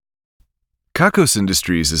Kakos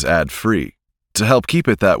Industries is ad-free. To help keep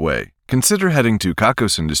it that way, consider heading to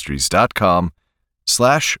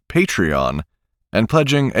kakosindustries.com/Patreon and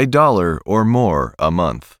pledging $1 or more a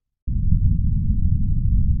month.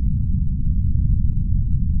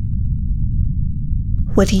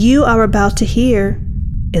 What you are about to hear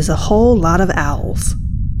is a whole lot of owls.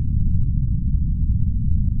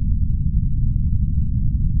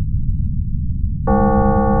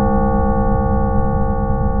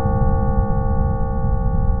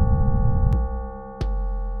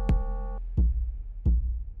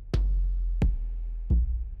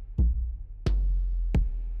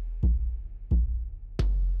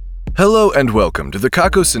 Hello and welcome to the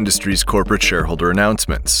Kakos Industries corporate shareholder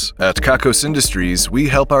announcements. At Kakos Industries, we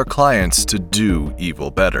help our clients to do evil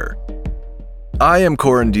better. I am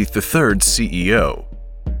Korandith III, CEO.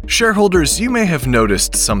 Shareholders, you may have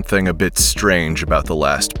noticed something a bit strange about the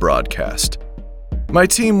last broadcast. My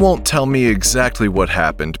team won't tell me exactly what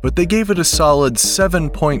happened, but they gave it a solid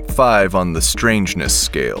 7.5 on the strangeness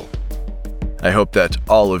scale. I hope that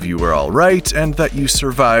all of you are all right and that you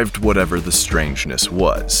survived whatever the strangeness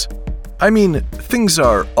was. I mean, things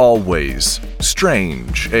are always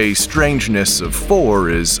strange. A strangeness of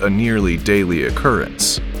 4 is a nearly daily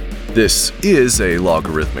occurrence. This is a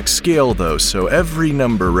logarithmic scale, though, so every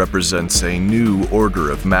number represents a new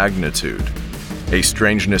order of magnitude. A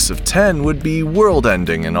strangeness of 10 would be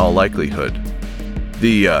world-ending in all likelihood.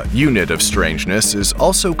 The unit of strangeness is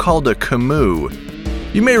also called a camus.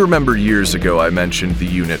 You may remember years ago I mentioned the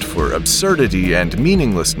unit for absurdity and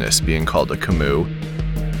meaninglessness being called a camus.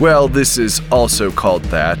 Well, this is also called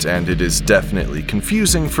that, and it is definitely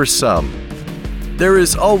confusing for some. There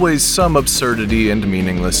is always some absurdity and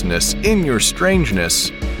meaninglessness in your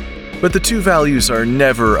strangeness, but the two values are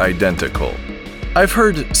never identical. I've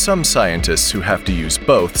heard some scientists who have to use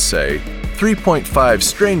both say 3.5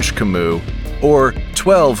 strange camus or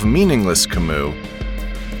 12 meaningless camus.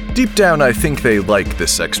 Deep down, I think they like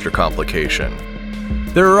this extra complication.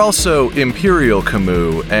 There are also imperial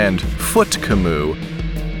camus and foot camus,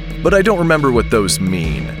 but I don't remember what those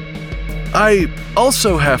mean. I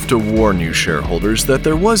also have to warn you shareholders that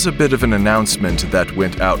there was a bit of an announcement that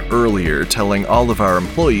went out earlier telling all of our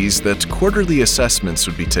employees that quarterly assessments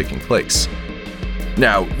would be taking place.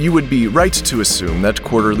 Now, you would be right to assume that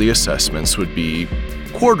quarterly assessments would be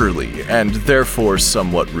quarterly and therefore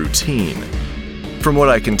somewhat routine. From what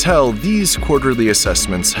I can tell, these quarterly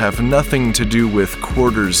assessments have nothing to do with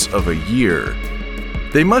quarters of a year.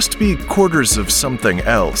 They must be quarters of something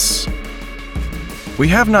else. We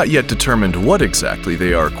have not yet determined what exactly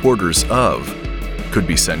they are quarters of. Could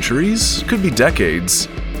be centuries, could be decades.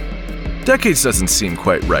 Decades doesn't seem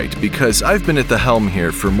quite right because I've been at the helm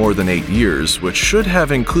here for more than 8 years, which should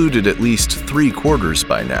have included at least 3 quarters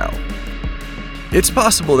by now. It's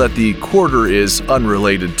possible that the quarter is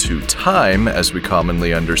unrelated to time as we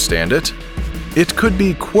commonly understand it. It could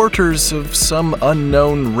be quarters of some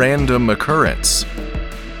unknown random occurrence.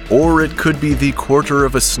 Or it could be the quarter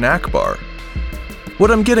of a snack bar.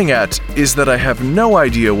 What I'm getting at is that I have no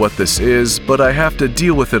idea what this is, but I have to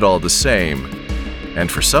deal with it all the same.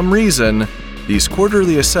 And for some reason, these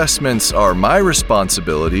quarterly assessments are my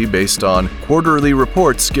responsibility based on quarterly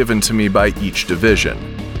reports given to me by each division.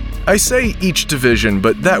 I say each division,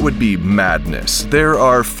 but that would be madness. There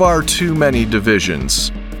are far too many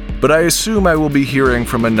divisions. But I assume I will be hearing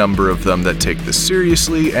from a number of them that take this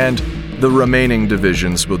seriously, and the remaining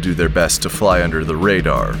divisions will do their best to fly under the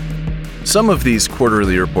radar. Some of these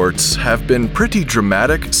quarterly reports have been pretty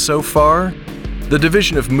dramatic so far. The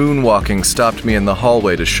division of moonwalking stopped me in the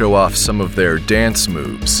hallway to show off some of their dance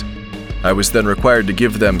moves. I was then required to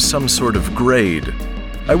give them some sort of grade.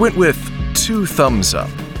 I went with 2 thumbs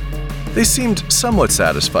up. They seemed somewhat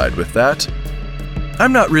satisfied with that.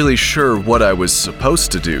 I'm not really sure what I was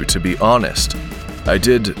supposed to do, to be honest. I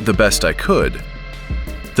did the best I could.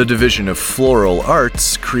 The division of floral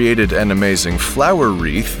arts created an amazing flower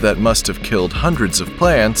wreath that must have killed hundreds of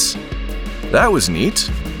plants. That was neat.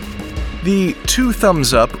 The 2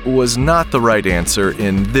 thumbs up was not the right answer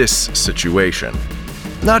in this situation.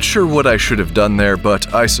 Not sure what I should have done there,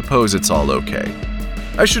 but I suppose it's all okay.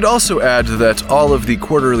 I should also add that all of the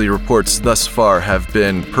quarterly reports thus far have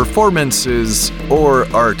been performances or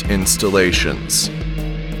art installations.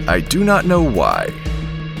 I do not know why.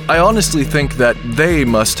 I honestly think that they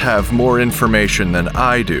must have more information than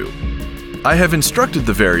I do. I have instructed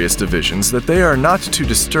the various divisions that they are not to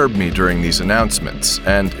disturb me during these announcements,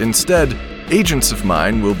 and instead, agents of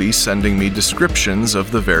mine will be sending me descriptions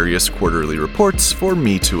of the various quarterly reports for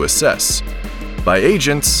me to assess. By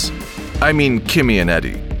agents, I mean Kimmy and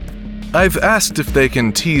Eddie. I've asked if they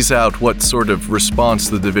can tease out what sort of response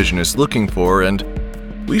the division is looking for, and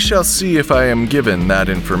we shall see if I am given that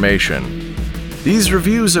information. These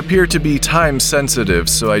reviews appear to be time-sensitive,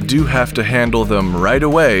 so I do have to handle them right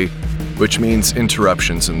away, which means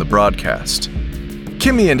interruptions in the broadcast.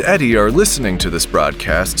 Kimmy and Eddie are listening to this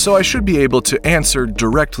broadcast, so I should be able to answer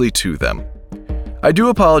directly to them. I do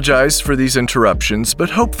apologize for these interruptions, but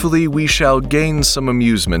hopefully we shall gain some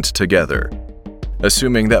amusement together.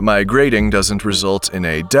 Assuming that my grading doesn't result in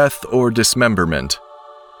a death or dismemberment.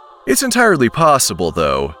 It's entirely possible,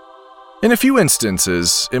 though. In a few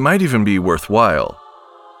instances, it might even be worthwhile.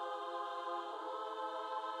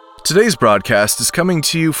 Today's broadcast is coming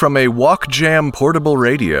to you from a WalkJam portable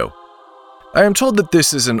radio. I am told that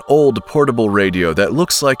this is an old portable radio that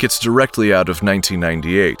looks like it's directly out of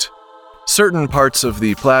 1998. Certain parts of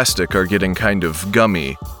the plastic are getting kind of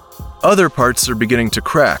gummy. Other parts are beginning to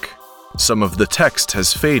crack. Some of the text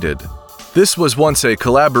has faded. This was once a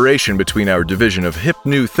collaboration between our division of Hip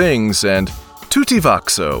New Things and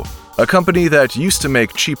Tutivoxo, a company that used to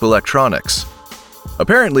make cheap electronics.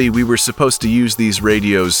 Apparently, we were supposed to use these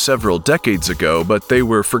radios several decades ago, but they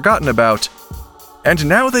were forgotten about, and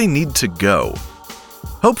now they need to go.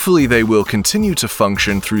 Hopefully, they will continue to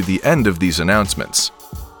function through the end of these announcements.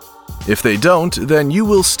 If they don't, then you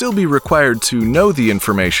will still be required to know the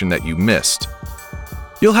information that you missed.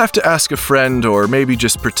 You'll have to ask a friend or maybe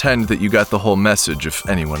just pretend that you got the whole message if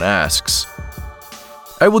anyone asks.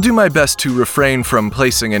 I will do my best to refrain from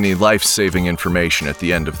placing any life-saving information at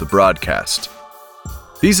the end of the broadcast.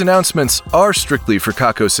 These announcements are strictly for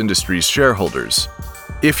Kakos Industries shareholders.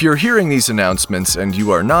 If you're hearing these announcements and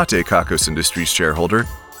you are not a Kakos Industries shareholder,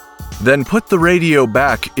 then put the radio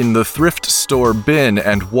back in the thrift store bin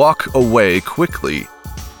and walk away quickly.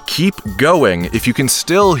 Keep going. If you can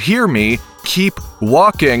still hear me, keep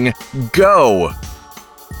walking. Go!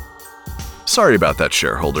 Sorry about that,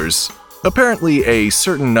 shareholders. Apparently, a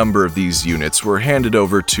certain number of these units were handed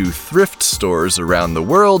over to thrift stores around the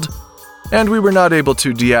world, and we were not able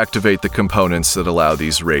to deactivate the components that allow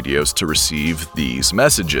these radios to receive these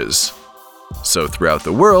messages. So throughout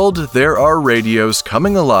the world, there are radios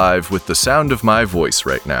coming alive with the sound of my voice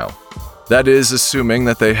right now. That is, assuming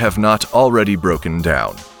that they have not already broken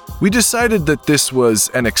down. We decided that this was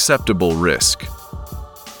an acceptable risk.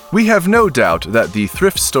 We have no doubt that the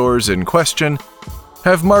thrift stores in question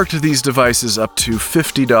have marked these devices up to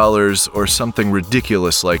 $50 or something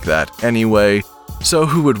ridiculous like that anyway, so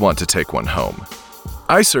who would want to take one home?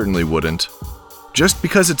 I certainly wouldn't. Just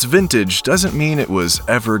because it's vintage doesn't mean it was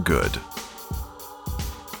ever good.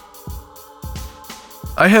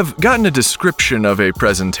 I have gotten a description of a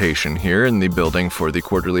presentation here in the building for the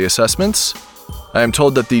quarterly assessments. I am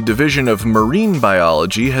told that the Division of Marine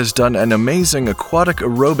Biology has done an amazing aquatic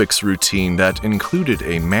aerobics routine that included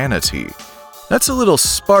a manatee. That's a little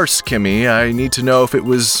sparse, Kimmy. I need to know if it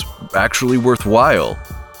was actually worthwhile.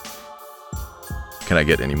 Can I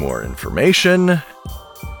get any more information?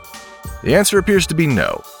 The answer appears to be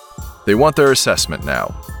no. They want their assessment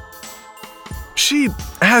now. She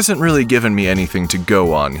hasn't really given me anything to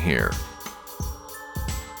go on here.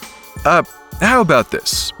 How about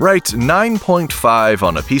this? Write 9.5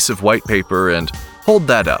 on a piece of white paper and hold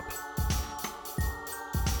that up.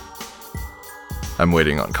 I'm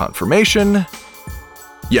waiting on confirmation.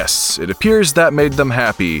 Yes, it appears that made them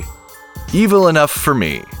happy. Evil enough for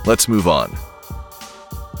me. Let's move on.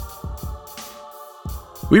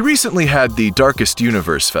 We recently had the Darkest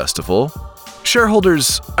Universe Festival.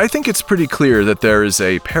 Shareholders, I think it's pretty clear that there is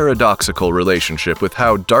a paradoxical relationship with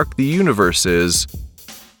how dark the universe is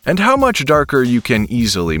and how much darker you can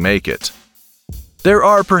easily make it. There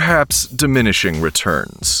are perhaps diminishing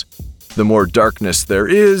returns. The more darkness there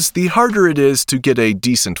is, the harder it is to get a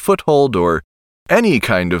decent foothold or any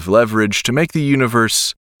kind of leverage to make the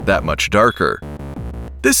universe that much darker.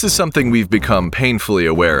 This is something we've become painfully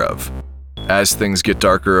aware of. As things get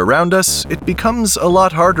darker around us, it becomes a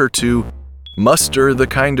lot harder to muster the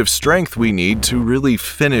kind of strength we need to really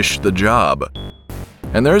finish the job.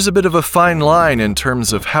 And there's a bit of a fine line in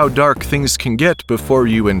terms of how dark things can get before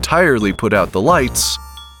you entirely put out the lights,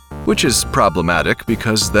 which is problematic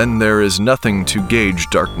because then there is nothing to gauge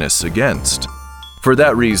darkness against. For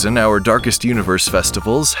that reason, our Darkest Universe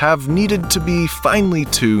festivals have needed to be finely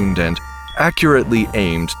tuned and accurately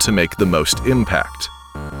aimed to make the most impact.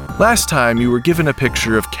 Last time, you were given a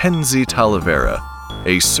picture of Kenzie Talavera,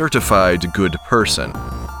 a certified good person.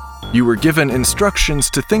 You were given instructions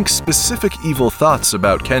to think specific evil thoughts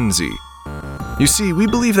about Kenzie. You see, we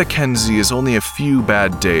believe that Kenzie is only a few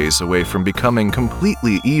bad days away from becoming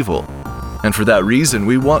completely evil, and for that reason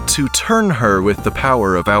we want to turn her with the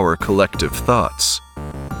power of our collective thoughts.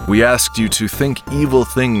 We asked you to think evil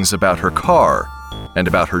things about her car, and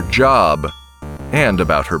about her job, and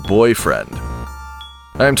about her boyfriend.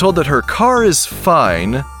 I am told that her car is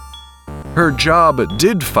fine, her job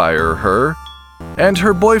did fire her, and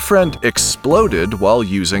her boyfriend exploded while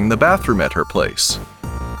using the bathroom at her place.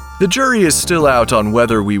 The jury is still out on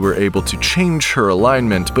whether we were able to change her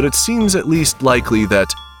alignment, but it seems at least likely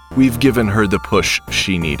that we've given her the push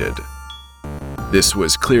she needed. This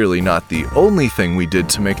was clearly not the only thing we did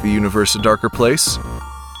to make the universe a darker place,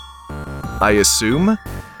 I assume.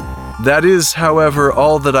 That is, however,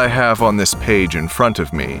 all that I have on this page in front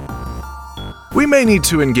of me. We may need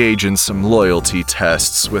to engage in some loyalty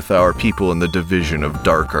tests with our people in the Division of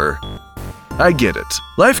Darker. I get it.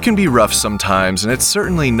 Life can be rough sometimes, and it's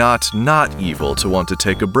certainly not evil to want to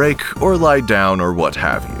take a break or lie down or what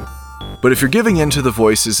have you. But if you're giving in to the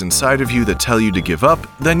voices inside of you that tell you to give up,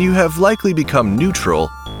 then you have likely become neutral,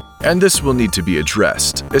 and this will need to be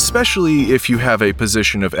addressed, especially if you have a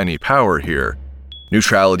position of any power here.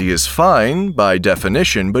 Neutrality is fine, by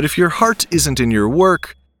definition, but if your heart isn't in your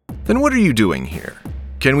work, then what are you doing here?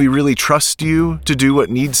 Can we really trust you to do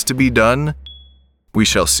what needs to be done? We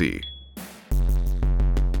shall see.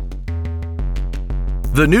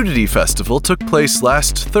 The Nudity Festival took place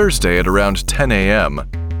last Thursday at around 10 a.m.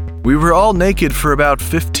 We were all naked for about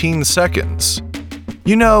 15 seconds.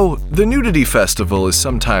 You know, the Nudity Festival is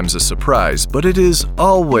sometimes a surprise, but it is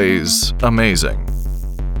always amazing.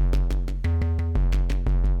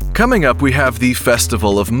 Coming up, we have the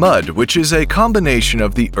Festival of Mud, which is a combination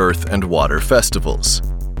of the Earth and Water festivals.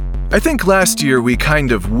 I think last year we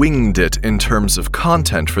kind of winged it in terms of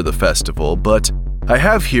content for the festival, but I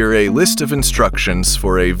have here a list of instructions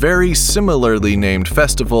for a very similarly named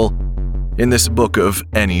festival in this book of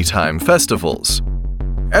Anytime Festivals.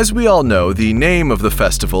 As we all know, the name of the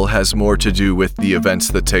festival has more to do with the events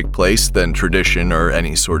that take place than tradition or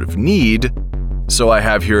any sort of need, so I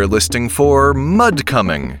have here a listing for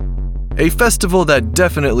Mudcoming, a festival that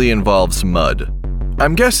definitely involves mud.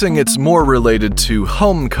 I'm guessing it's more related to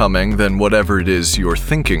homecoming than whatever it is you're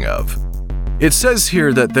thinking of. It says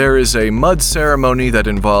here that there is a mud ceremony that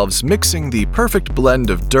involves mixing the perfect blend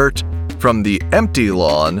of dirt from the empty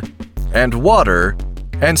lawn and water,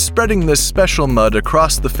 and spreading this special mud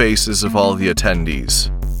across the faces of all the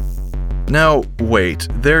attendees. Now, wait,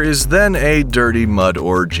 there is then a dirty mud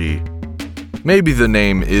orgy. Maybe the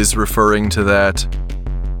name is referring to that.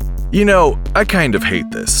 You know, I kind of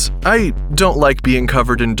hate this. I don't like being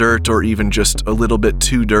covered in dirt or even just a little bit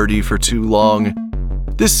too dirty for too long.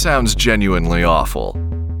 This sounds genuinely awful.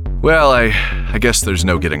 Well, I guess there's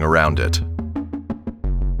no getting around it.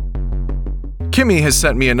 Kimmy has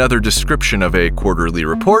sent me another description of a quarterly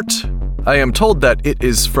report. I am told that it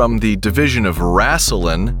is from the Division of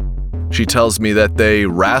Rasslin'. She tells me that they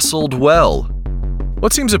rassled well.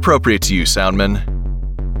 What seems appropriate to you, Soundman?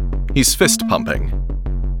 He's fist pumping.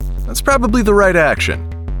 That's probably the right action.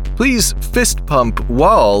 Please fist pump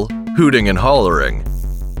while hooting and hollering.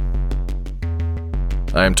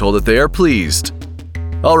 I am told that they are pleased.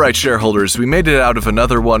 Alright, shareholders, we made it out of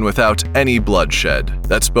another one without any bloodshed.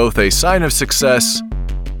 That's both a sign of success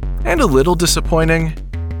and a little disappointing.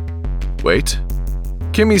 Wait.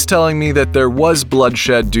 Kimmy's telling me that there was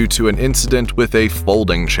bloodshed due to an incident with a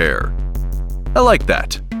folding chair. I like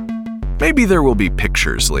that. Maybe there will be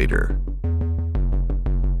pictures later.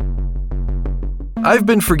 I've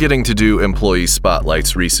been forgetting to do employee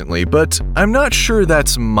spotlights recently, but I'm not sure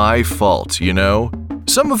that's my fault, you know?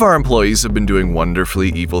 Some of our employees have been doing wonderfully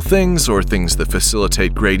evil things or things that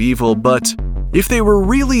facilitate great evil, but if they were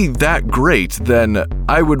really that great, then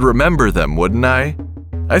I would remember them, wouldn't I?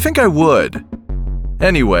 I think I would.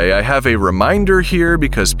 Anyway, I have a reminder here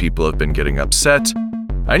because people have been getting upset.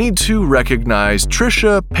 I need to recognize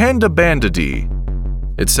Trisha Pandabandady.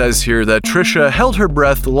 It says here that Trisha held her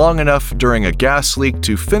breath long enough during a gas leak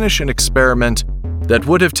to finish an experiment that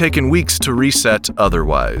would have taken weeks to reset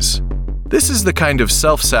otherwise. This is the kind of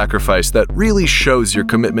self-sacrifice that really shows your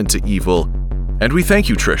commitment to evil, and we thank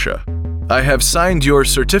you, Trisha. I have signed your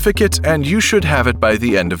certificate, and you should have it by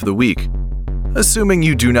the end of the week, assuming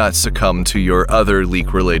you do not succumb to your other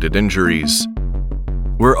leak-related injuries.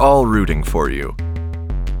 We're all rooting for you.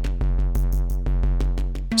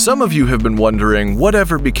 Some of you have been wondering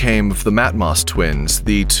whatever became of the Matmos twins,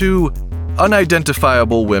 the two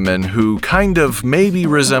unidentifiable women who kind of maybe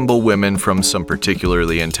resemble women from some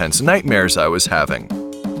particularly intense nightmares I was having.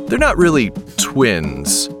 They're not really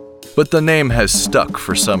twins, but the name has stuck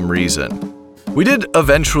for some reason. We did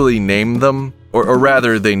eventually name them, or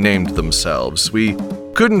rather they named themselves. We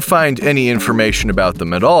couldn't find any information about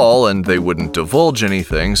them at all, and they wouldn't divulge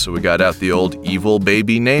anything, so we got out the old evil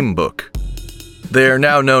baby name book. They are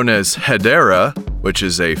now known as Hedera, which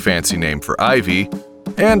is a fancy name for Ivy,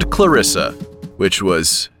 and Clarissa, which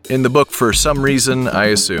was in the book for some reason, I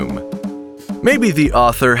assume. Maybe the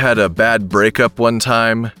author had a bad breakup one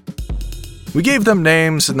time. We gave them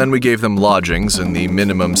names and then we gave them lodgings in the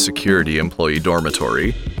minimum security employee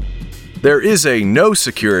dormitory. There is a no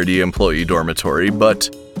security employee dormitory,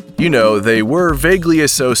 but, they were vaguely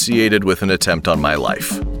associated with an attempt on my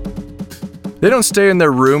life. They don't stay in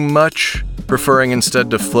their room much, preferring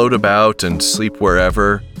instead to float about and sleep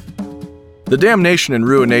wherever. The Damnation and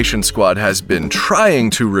Ruination Squad has been trying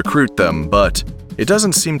to recruit them, but it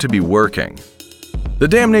doesn't seem to be working. The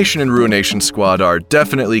Damnation and Ruination Squad are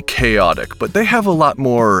definitely chaotic, but they have a lot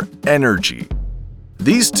more energy.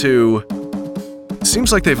 These two,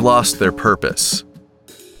 seems like they've lost their purpose.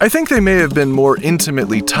 I think they may have been more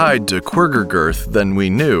intimately tied to Quirgergirth than we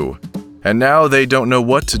knew, and now they don't know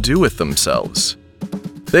what to do with themselves.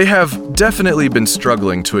 They have definitely been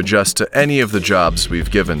struggling to adjust to any of the jobs we've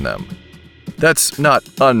given them. That's not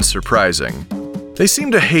unsurprising. They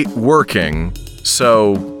seem to hate working,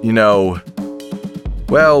 so,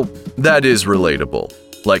 well, that is relatable,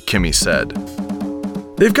 like Kimmy said.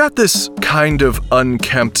 They've got this kind of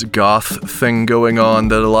unkempt goth thing going on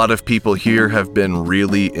that a lot of people here have been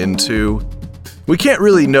really into. We can't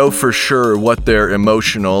really know for sure what their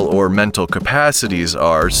emotional or mental capacities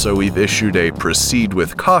are, so we've issued a proceed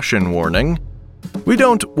with caution warning. We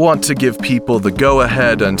don't want to give people the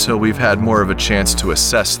go-ahead until we've had more of a chance to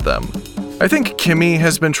assess them. I think Kimmy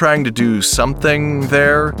has been trying to do something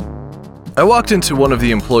there. I walked into one of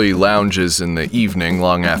the employee lounges in the evening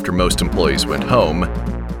long after most employees went home.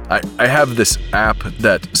 I have this app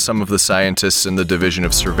that some of the scientists in the Division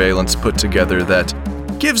of Surveillance put together that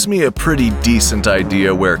gives me a pretty decent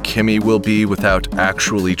idea where Kimmy will be without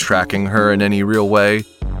actually tracking her in any real way.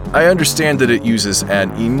 I understand that it uses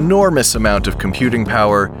an enormous amount of computing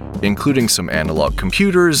power, including some analog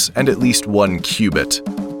computers and at least one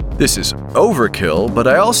qubit. This is overkill, but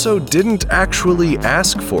I also didn't actually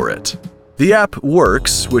ask for it. The app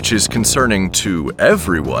works, which is concerning to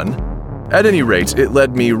everyone. At any rate, it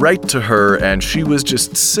led me right to her, and she was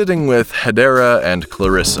just sitting with Hedera and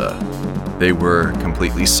Clarissa. They were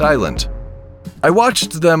completely silent. I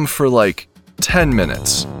watched them for like 10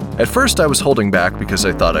 minutes. At first I was holding back because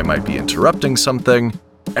I thought I might be interrupting something,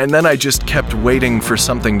 and then I just kept waiting for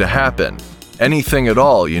something to happen. Anything at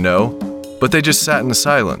all, But they just sat in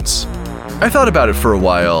silence. I thought about it for a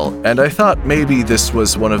while, and I thought maybe this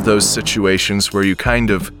was one of those situations where you kind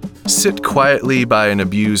of sit quietly by an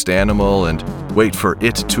abused animal and wait for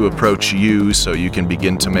it to approach you so you can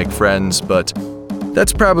begin to make friends, but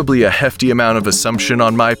that's probably a hefty amount of assumption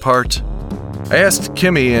on my part. I asked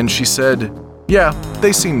Kimmy and she said, yeah,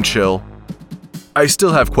 they seem chill. I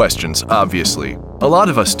still have questions, obviously. A lot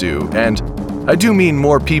of us do, and I do mean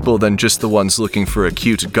more people than just the ones looking for a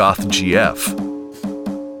cute goth GF.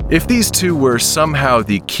 If these two were somehow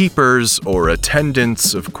the keepers or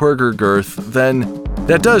attendants of Quirgergirth, then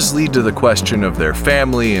that does lead to the question of their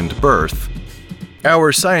family and birth.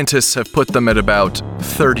 Our scientists have put them at about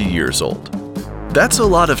 30 years old. That's a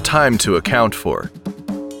lot of time to account for.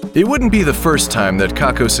 It wouldn't be the first time that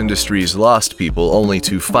Kakos Industries lost people only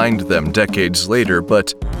to find them decades later,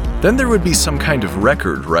 but then there would be some kind of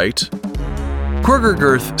record, right?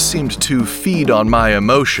 Quirgergirth seemed to feed on my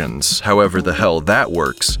emotions, however the hell that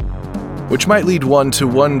works, which might lead one to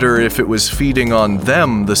wonder if it was feeding on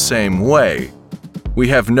them the same way. We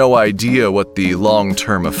have no idea what the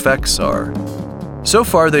long-term effects are. So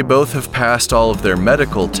far, they both have passed all of their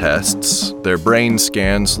medical tests, their brain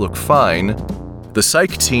scans look fine. The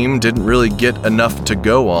psych team didn't really get enough to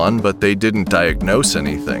go on, but they didn't diagnose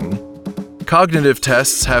anything. Cognitive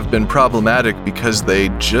tests have been problematic because they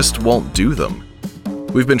just won't do them.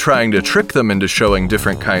 We've been trying to trick them into showing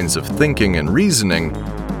different kinds of thinking and reasoning,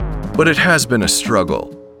 but it has been a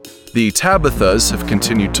struggle. The Tabithas have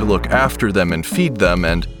continued to look after them and feed them,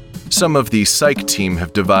 and some of the psych team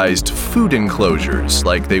have devised food enclosures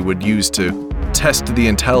like they would use to test the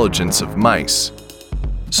intelligence of mice.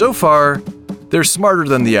 So far, they're smarter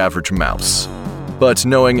than the average mouse, but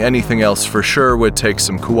knowing anything else for sure would take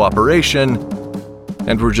some cooperation,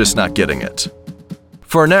 and we're just not getting it.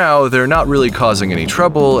 For now, they're not really causing any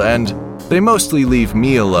trouble, and they mostly leave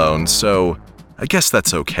me alone, so I guess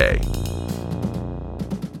that's okay.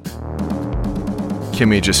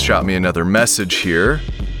 Kimmy just shot me another message here.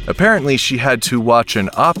 Apparently, she had to watch an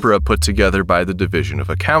opera put together by the Division of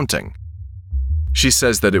Accounting. She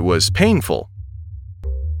says that it was painful.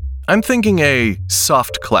 I'm thinking a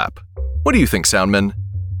soft clap. What do you think, Soundman?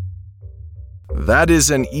 That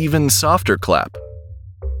is an even softer clap.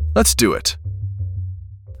 Let's do it.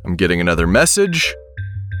 I'm getting another message.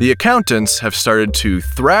 The accountants have started to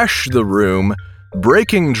thrash the room,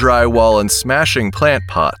 breaking drywall and smashing plant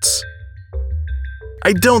pots.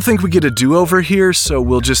 I don't think we get a do-over here, so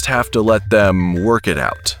we'll just have to let them work it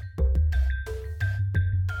out.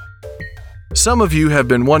 Some of you have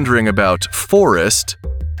been wondering about Forrest.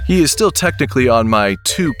 He is still technically on my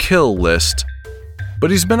to-kill list, but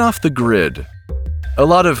he's been off the grid. A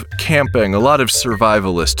lot of camping, a lot of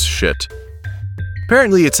survivalist shit.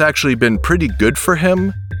 Apparently it's actually been pretty good for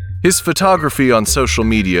him. His photography on social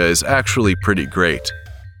media is actually pretty great.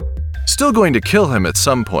 Still going to kill him at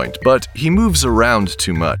some point, but he moves around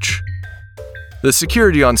too much. The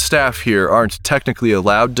security on staff here aren't technically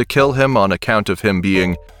allowed to kill him on account of him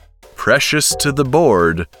being precious to the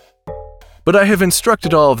board, but I have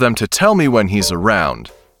instructed all of them to tell me when he's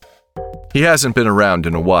around. He hasn't been around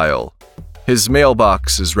in a while. His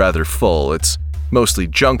mailbox is rather full. It's mostly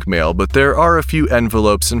junk mail, but there are a few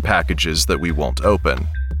envelopes and packages that we won't open.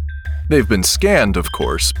 They've been scanned, of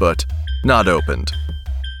course, but not opened.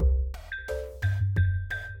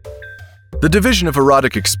 The Division of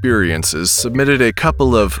Erotic Experiences submitted a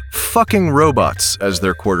couple of fucking robots as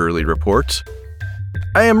their quarterly report.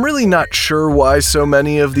 I am really not sure why so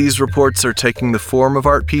many of these reports are taking the form of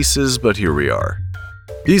art pieces, but here we are.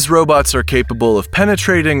 These robots are capable of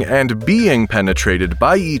penetrating and being penetrated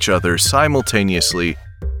by each other simultaneously,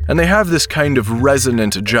 and they have this kind of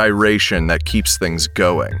resonant gyration that keeps things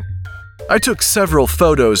going. I took several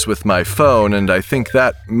photos with my phone, and I think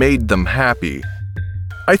that made them happy.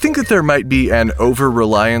 I think that there might be an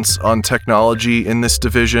over-reliance on technology in this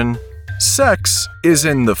division. Sex is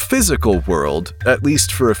in the physical world, at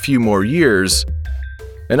least for a few more years,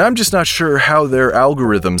 and I'm just not sure how their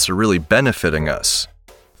algorithms are really benefiting us.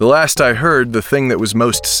 The last I heard, the thing that was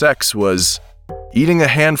most sex was eating a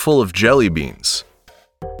handful of jelly beans.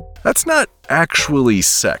 That's not actually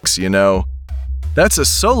sex, you know? That's a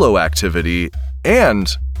solo activity, and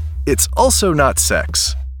it's also not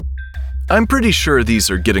sex. I'm pretty sure these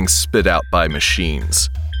are getting spit out by machines.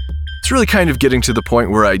 It's really kind of getting to the point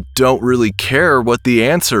where I don't really care what the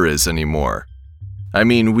answer is anymore. I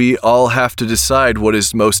mean, we all have to decide what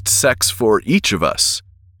is most sex for each of us.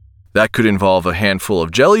 That could involve a handful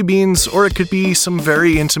of jelly beans, or it could be some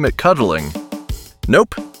very intimate cuddling.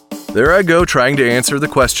 Nope. There I go trying to answer the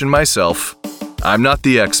question myself. I'm not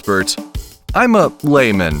the expert. I'm a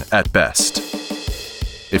layman at best,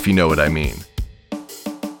 if you know what I mean.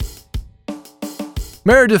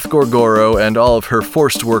 Meredith Gorgoro and all of her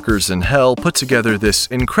forced workers in hell put together this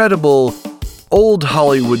incredible, old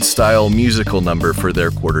Hollywood-style musical number for their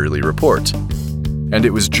quarterly report, and it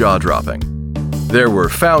was jaw-dropping. There were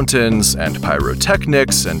fountains and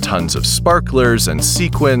pyrotechnics and tons of sparklers and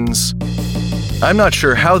sequins. I'm not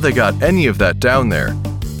sure how they got any of that down there,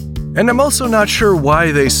 and I'm also not sure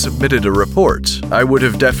why they submitted a report. I would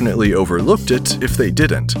have definitely overlooked it if they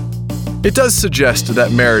didn't. It does suggest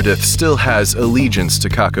that Meredith still has allegiance to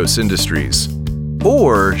Kakos Industries.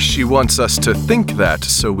 Or she wants us to think that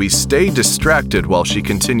so we stay distracted while she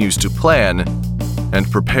continues to plan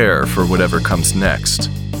and prepare for whatever comes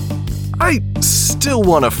next. I still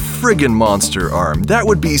want a friggin' monster arm. That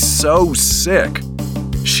would be so sick.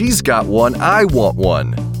 She's got one, I want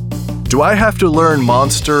one. Do I have to learn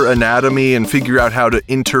monster anatomy and figure out how to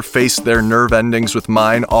interface their nerve endings with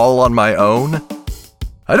mine all on my own?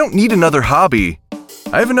 I don't need another hobby.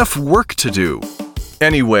 I have enough work to do.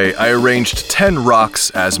 Anyway, I arranged 10 rocks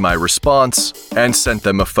as my response and sent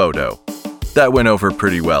them a photo. That went over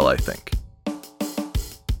pretty well, I think.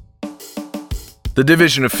 The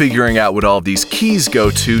division of figuring out what all of these keys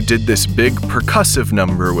go to did this big percussive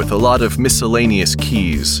number with a lot of miscellaneous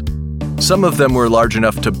keys. Some of them were large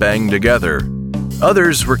enough to bang together.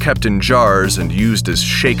 Others were kept in jars and used as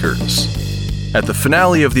shakers. At the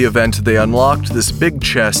finale of the event, they unlocked this big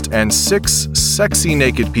chest and 6 sexy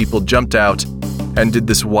naked people jumped out and did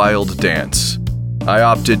this wild dance. I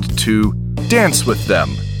opted to dance with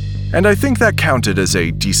them, and I think that counted as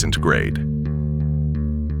a decent grade.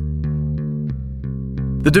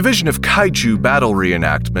 The Division of Kaiju Battle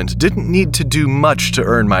Reenactment didn't need to do much to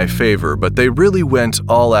earn my favor, but they really went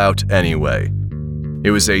all out anyway.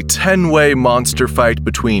 It was a 10-way monster fight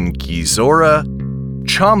between Gizora,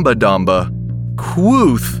 Chambadamba,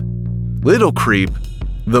 Quooth, Little Creep,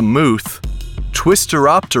 the Muth,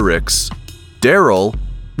 Twisteropteryx, Daryl,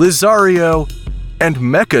 Lizario, and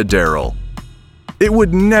Mecha Daryl. It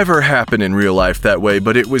would never happen in real life that way,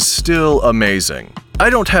 but it was still amazing. I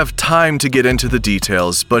don't have time to get into the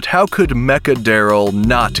details, but how could Mecha Daryl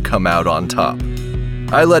not come out on top?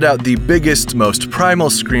 I let out the biggest, most primal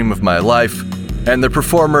scream of my life, and the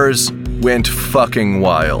performers went fucking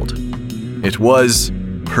wild. It was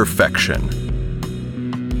perfection.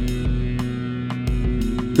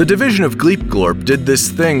 The division of Gleepglorp did this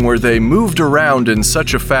thing where they moved around in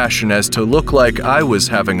such a fashion as to look like I was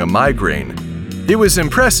having a migraine. It was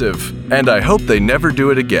impressive, and I hope they never do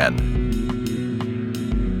it again.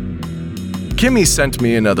 Kimmy sent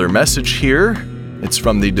me another message here. It's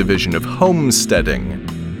from the division of Homesteading.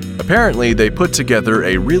 Apparently, they put together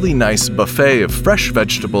a really nice buffet of fresh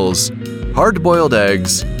vegetables, hard-boiled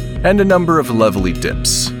eggs, and a number of lovely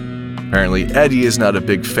dips. Apparently, Eddie is not a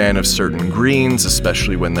big fan of certain greens,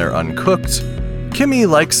 especially when they're uncooked. Kimmy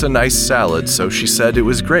likes a nice salad, so she said it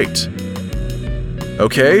was great.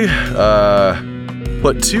 Okay,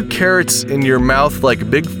 put 2 carrots in your mouth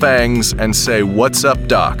like big fangs and say, "What's up,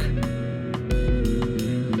 Doc?"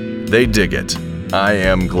 They dig it. I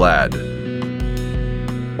am glad.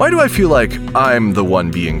 Why do I feel like I'm the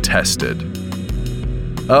one being tested?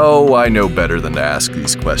 Oh, I know better than to ask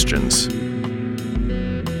these questions.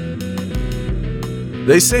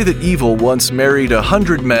 They say that evil once married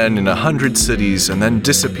 100 men in 100 cities and then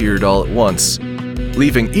disappeared all at once,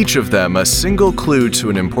 leaving each of them a single clue to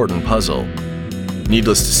an important puzzle.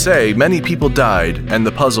 Needless to say, many people died and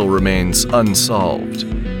the puzzle remains unsolved.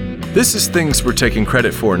 This is things we're taking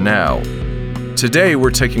credit for now. Today we're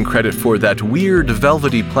taking credit for that weird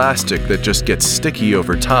velvety plastic that just gets sticky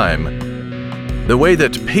over time, the way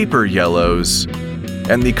that paper yellows,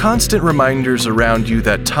 and the constant reminders around you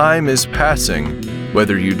that time is passing,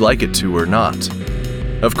 whether you'd like it to or not.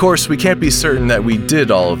 Of course, we can't be certain that we did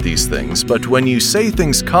all of these things, but when you say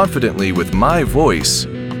things confidently with my voice,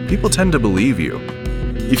 people tend to believe you.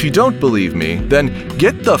 If you don't believe me, then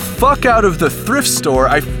get the fuck out of the thrift store.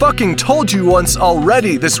 I fucking told you once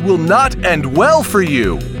already, this will not end well for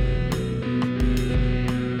you.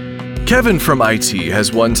 Kevin from IT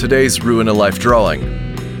has won today's Ruin a Life drawing.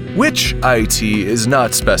 Which IT is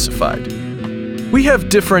not specified. We have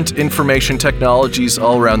different information technologies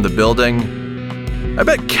all around the building. I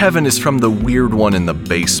bet Kevin is from the weird one in the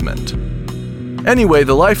basement. Anyway,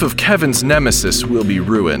 the life of Kevin's nemesis will be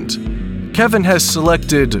ruined. Kevin has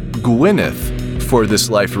selected Gwyneth for this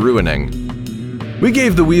life ruining. We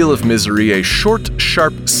gave the Wheel of Misery a short,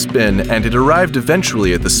 sharp spin, and it arrived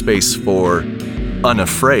eventually at the space for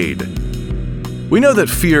unafraid. We know that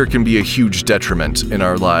fear can be a huge detriment in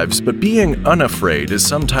our lives, but being unafraid is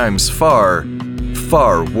sometimes far,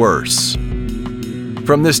 far worse.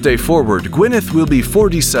 From this day forward, Gwyneth will be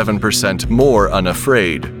 47% more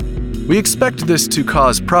unafraid. We expect this to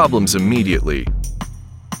cause problems immediately.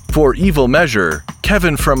 For evil measure,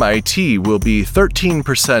 Kevin from IT will be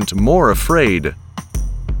 13% more afraid.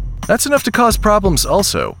 That's enough to cause problems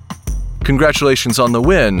also. Congratulations on the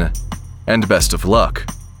win, and best of luck.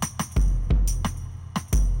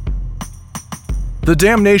 The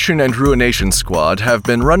Damnation and Ruination Squad have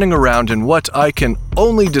been running around in what I can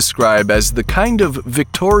only describe as the kind of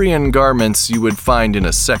Victorian garments you would find in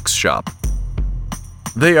a sex shop.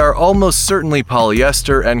 They are almost certainly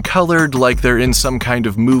polyester and colored like they're in some kind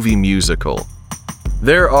of movie musical.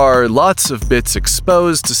 There are lots of bits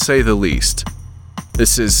exposed, to say the least.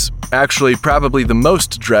 This is actually probably the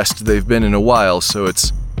most dressed they've been in a while, so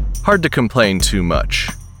it's hard to complain too much.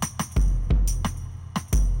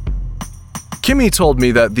 Kimmy told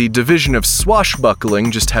me that the division of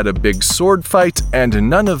Swashbuckling just had a big sword fight and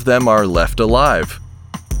none of them are left alive.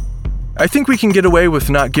 I think we can get away with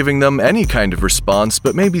not giving them any kind of response,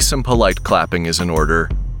 but maybe some polite clapping is in order.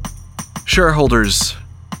 Shareholders,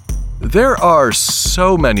 there are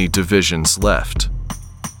so many divisions left.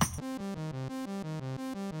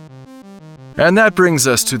 And that brings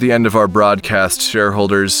us to the end of our broadcast,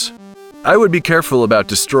 shareholders. I would be careful about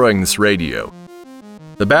destroying this radio.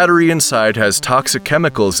 The battery inside has toxic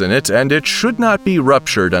chemicals in it, and it should not be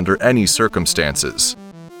ruptured under any circumstances.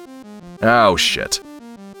 Oh shit.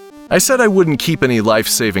 I said I wouldn't keep any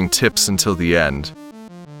life-saving tips until the end.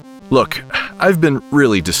 Look, I've been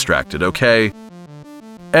really distracted, okay?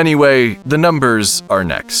 Anyway, the numbers are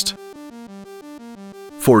next.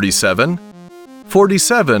 47,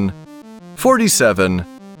 47, 47,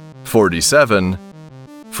 47,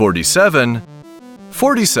 47,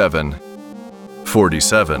 47,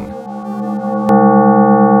 47.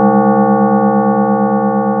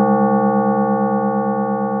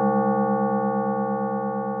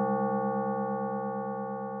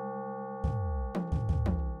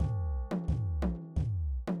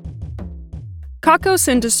 Kakos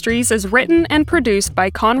Industries is written and produced by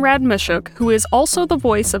Conrad Mishuk, who is also the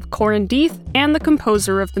voice of Corin Deeth and the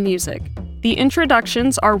composer of the music. The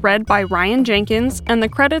introductions are read by Ryan Jenkins, and the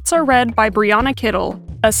credits are read by Brianna Kittle,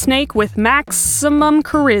 a snake with maximum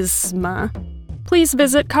charisma. Please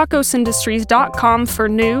visit kakosindustries.com for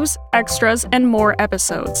news, extras, and more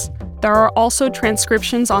episodes. There are also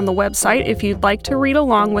transcriptions on the website if you'd like to read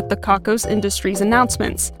along with the Kakos Industries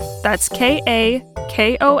announcements. That's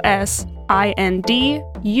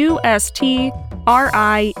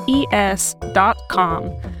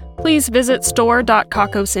KAKOSINDUSTRIES.com. Please visit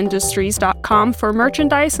store.kakosindustries.com for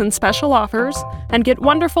merchandise and special offers, and get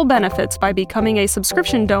wonderful benefits by becoming a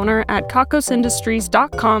subscription donor at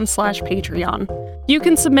kakosindustries.com/Patreon. You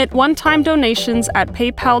can submit one-time donations at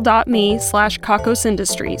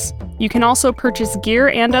paypal.me/kakosindustries. You can also purchase gear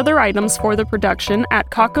and other items for the production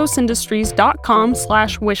at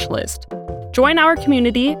kakosindustries.com/wishlist. Join our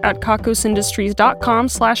community at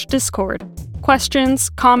kakosindustries.com/discord.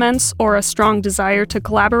 Questions, comments, or a strong desire to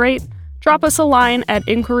collaborate? Drop us a line at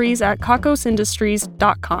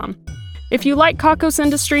inquiries@kakosindustries.com. If you like Kakos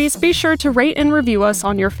Industries, be sure to rate and review us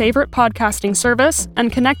on your favorite podcasting service,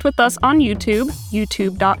 and connect with us on YouTube,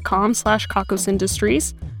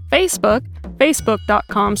 youtube.com/kakosindustries, Facebook,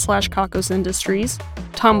 facebook.com/kakosindustries,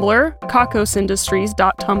 Tumblr,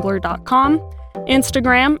 kakosindustries.tumblr.com,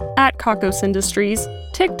 Instagram @kakosindustries,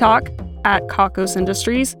 TikTok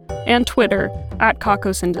 @kakosindustries, and Twitter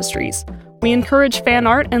 @kakosindustries. We encourage fan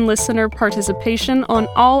art and listener participation on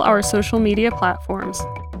all our social media platforms.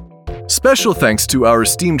 Special thanks to our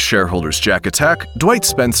esteemed shareholders Jack Attack, Dwight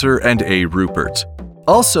Spencer, and A. Rupert.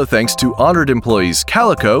 Also thanks to honored employees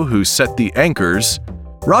Calico, who set the anchors,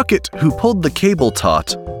 Rocket, who pulled the cable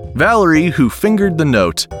taut, Valerie, who fingered the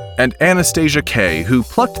note, and Anastasia K., who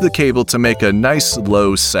plucked the cable to make a nice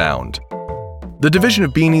low sound. The division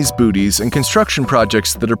of Beanies, Booties, and construction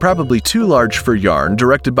projects that are probably too large for yarn,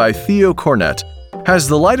 directed by Theo Cornett, has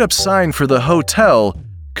the light-up sign for the hotel,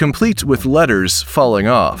 complete with letters falling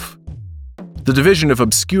off. The division of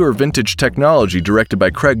Obscure Vintage Technology, directed by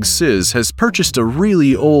Craig Sizz, has purchased a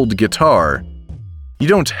really old guitar. You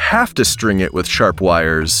don't have to string it with sharp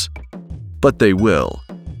wires, but they will.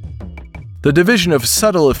 The division of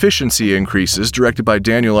Subtle Efficiency Increases, directed by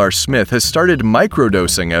Daniel R. Smith, has started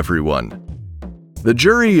microdosing everyone. The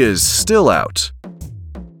jury is still out.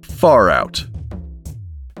 Far out.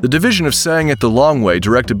 The division of Saying It the Long Way,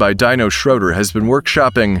 directed by Dino Schroeder, has been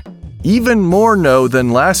workshopping even more no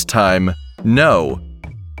than last time, no.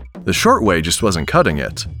 The short way just wasn't cutting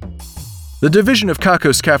it. The division of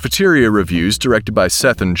Kakos Cafeteria Reviews, directed by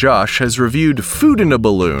Seth and Josh, has reviewed Food in a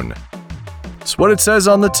Balloon. It's what it says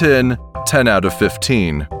on the tin, 10 out of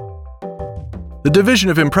 15. The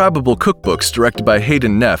division of Improbable Cookbooks, directed by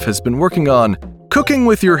Hayden Neff, has been working on Cooking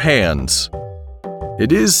with Your Hands.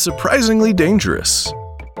 It is surprisingly dangerous.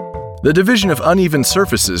 The division of Uneven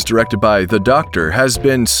Surfaces, directed by The Doctor, has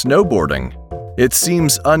been snowboarding. It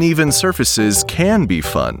seems uneven surfaces can be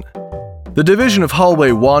fun. The division of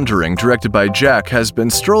Hallway Wandering, directed by Jack, has been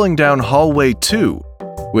strolling down Hallway 2,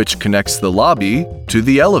 which connects the lobby to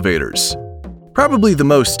the elevators. Probably the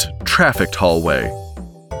most trafficked hallway.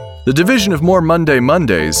 The division of More Monday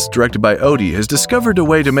Mondays, directed by Odie, has discovered a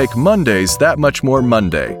way to make Mondays that much more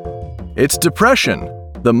Monday. It's Depression,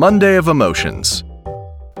 the Monday of emotions.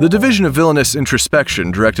 The division of Villainous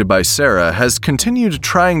Introspection, directed by Sarah, has continued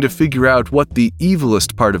trying to figure out what the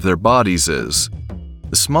evilest part of their bodies is.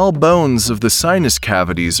 The small bones of the sinus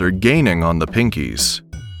cavities are gaining on the pinkies.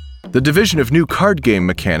 The division of New Card Game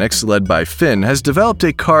Mechanics, led by Finn, has developed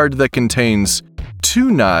a card that contains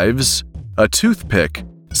 2 knives, a toothpick,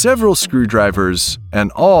 several screwdrivers, an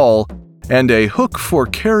awl, and a hook for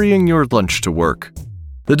carrying your lunch to work.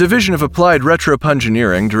 The division of Applied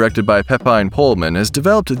Retropungineering, directed by Pepine Pullman, has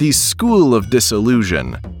developed the School of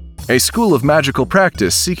Disillusion, a school of magical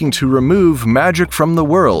practice seeking to remove magic from the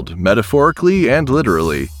world, metaphorically and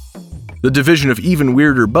literally. The division of Even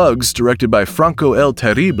Weirder Bugs, directed by Franco El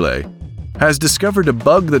Terrible, has discovered a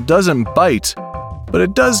bug that doesn't bite, but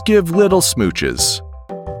it does give little smooches.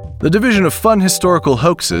 The division of Fun Historical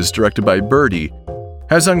Hoaxes, directed by Birdie,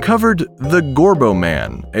 has uncovered the Gorbo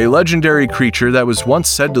Man, a legendary creature that was once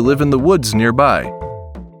said to live in the woods nearby.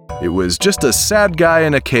 It was just a sad guy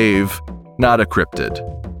in a cave, not a cryptid.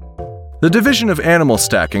 The division of Animal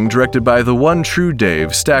Stacking, directed by the one true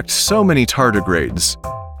Dave, stacked so many tardigrades.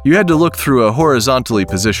 You had to look through a horizontally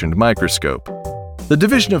positioned microscope. The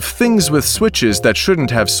division of Things with Switches That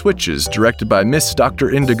Shouldn't Have Switches, directed by Miss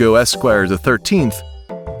Dr. Indigo Esquire the 13th,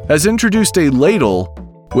 has introduced a ladle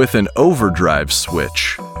with an overdrive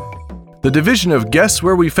switch. The division of Guess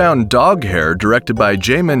Where We Found Dog Hair, directed by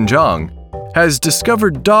Jaemin Jong, has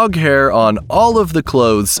discovered dog hair on all of the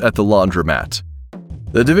clothes at the laundromat.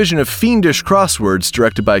 The division of Fiendish Crosswords,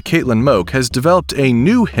 directed by Caitlin Moak, has developed a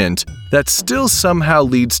new hint that still somehow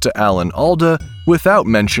leads to Alan Alda without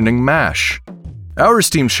mentioning MASH. Our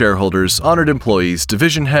esteemed shareholders, honored employees,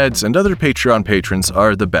 division heads, and other Patreon patrons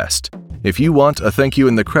are the best. If you want a thank you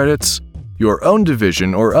in the credits, your own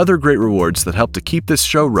division, or other great rewards that help to keep this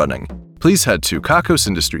show running, please head to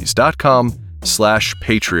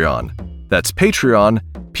kakosindustries.com/Patreon. That's Patreon,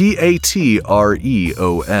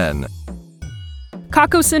 Patreon.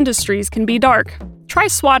 Kakos Industries can be dark. Try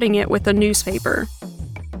swatting it with a newspaper.